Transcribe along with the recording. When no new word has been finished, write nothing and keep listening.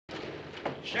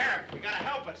Sheriff, you gotta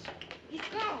help us. He's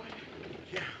gone.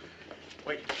 Yeah.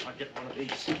 Wait, I'll get one of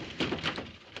these.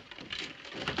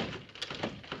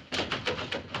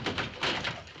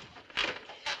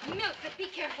 Milford, be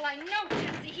careful. I know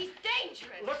Jesse. He's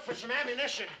dangerous. Look for some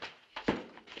ammunition.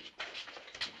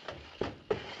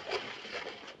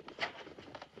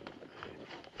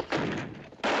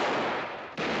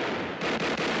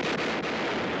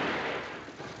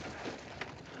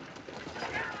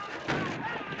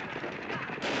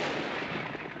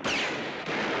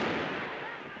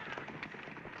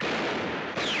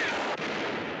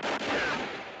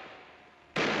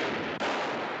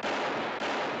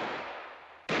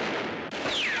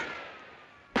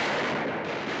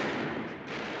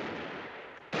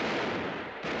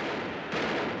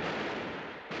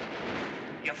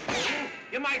 You fool!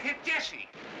 You might hit Jesse.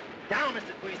 Down,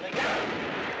 Mr. Queasley, down.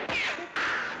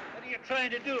 What are you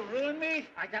trying to do, ruin me?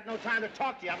 I got no time to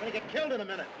talk to you. I'm gonna get killed in a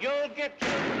minute. You'll get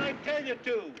killed when I tell you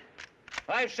to.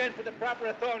 I've sent for the proper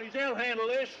authorities. They'll handle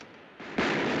this.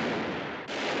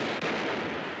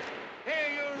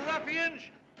 Hey, you ruffians!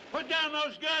 Put down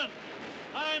those guns.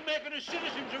 I'm making a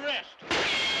citizen's arrest.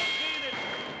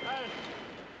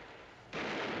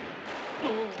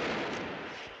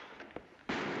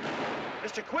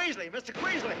 Mr. Queasley, Mr.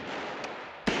 Queasley.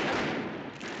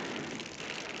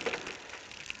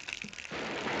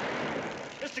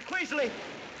 Mr. Queasley.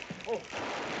 Oh.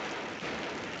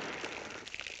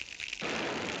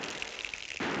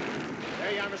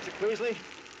 There you are, Mr. Queasley.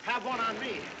 Have one on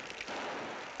me.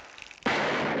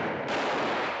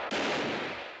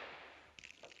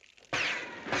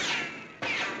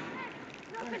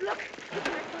 Look.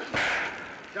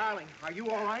 Darling, are you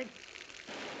all right?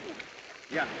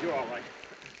 Yeah, you're all right.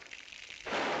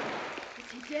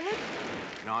 Is he dead?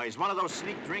 No, he's one of those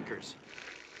sneak drinkers.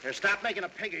 Here, stop making a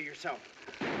pig of yourself.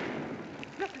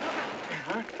 Look out.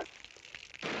 Huh?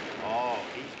 Oh,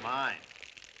 he's mine.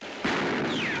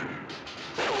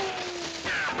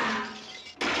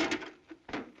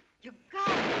 You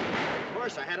got him. Of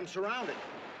course, I had him surrounded.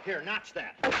 Here, notch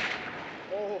that.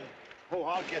 Oh,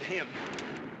 I'll get him.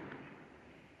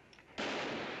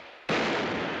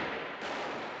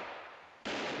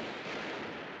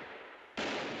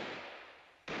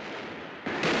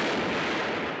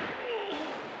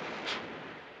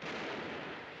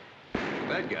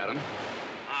 That got him.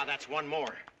 Ah, that's one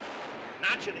more.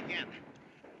 Notch it again.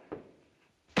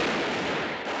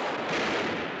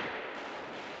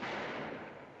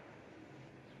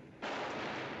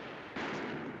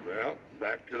 Well,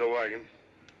 back to the wagon.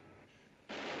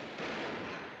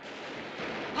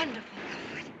 Wonderful,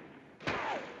 Milford.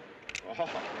 Oh,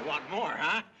 you want more,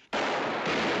 huh?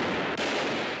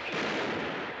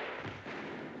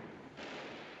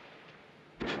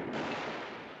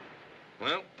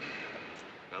 Well,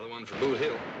 another one for Boot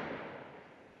Hill.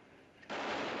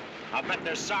 I'll bet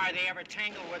they're sorry they ever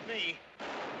tangled with me.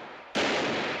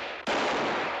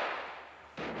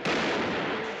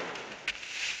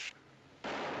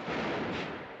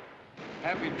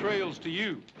 Happy trails to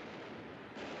you.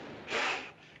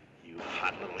 You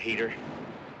hot little heater.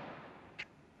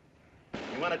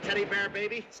 You want a teddy bear,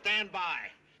 baby? Stand by.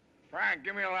 Frank,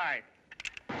 give me a light.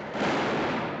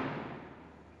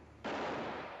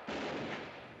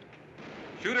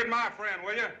 Shoot at my friend,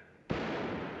 will you?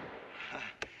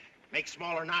 Make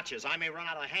smaller notches. I may run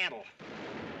out of handle.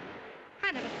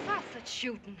 I never saw such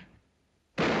shooting.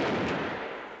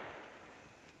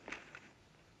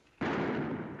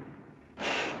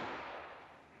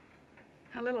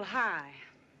 A little high.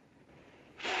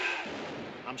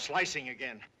 I'm slicing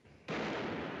again.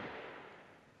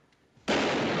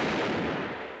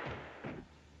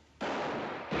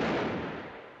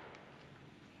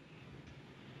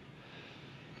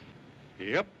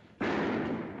 Yep.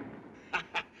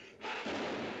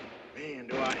 Man,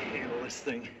 do I handle this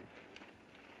thing.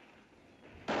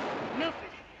 Milford,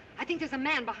 I think there's a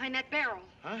man behind that barrel.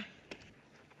 Huh?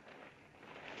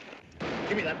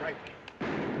 Give me that rifle.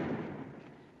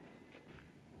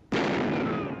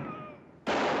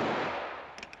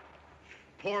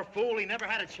 Poor fool, he never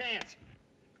had a chance.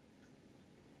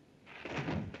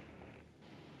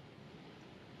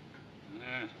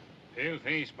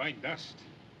 Pale-faced by dust.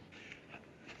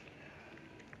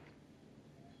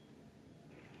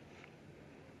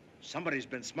 Somebody's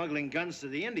been smuggling guns to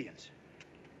the Indians.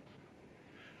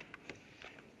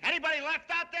 Anybody left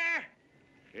out there?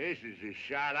 This is the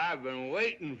shot I've been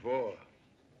waiting for.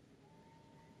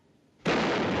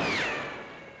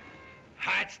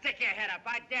 I'd stick your head up,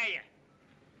 I dare you.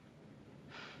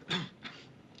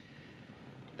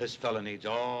 This fella needs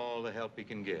all the help he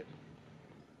can get.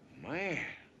 Man,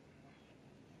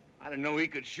 I didn't know he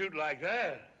could shoot like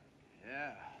that.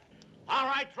 Yeah. All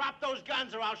right, drop those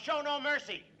guns or I'll show no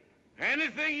mercy.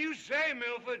 Anything you say,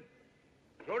 Milford.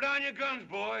 Throw down your guns,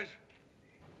 boys.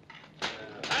 There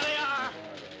they are.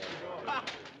 Ha!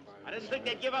 I didn't think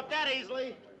they'd give up that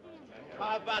easily.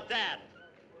 How about that?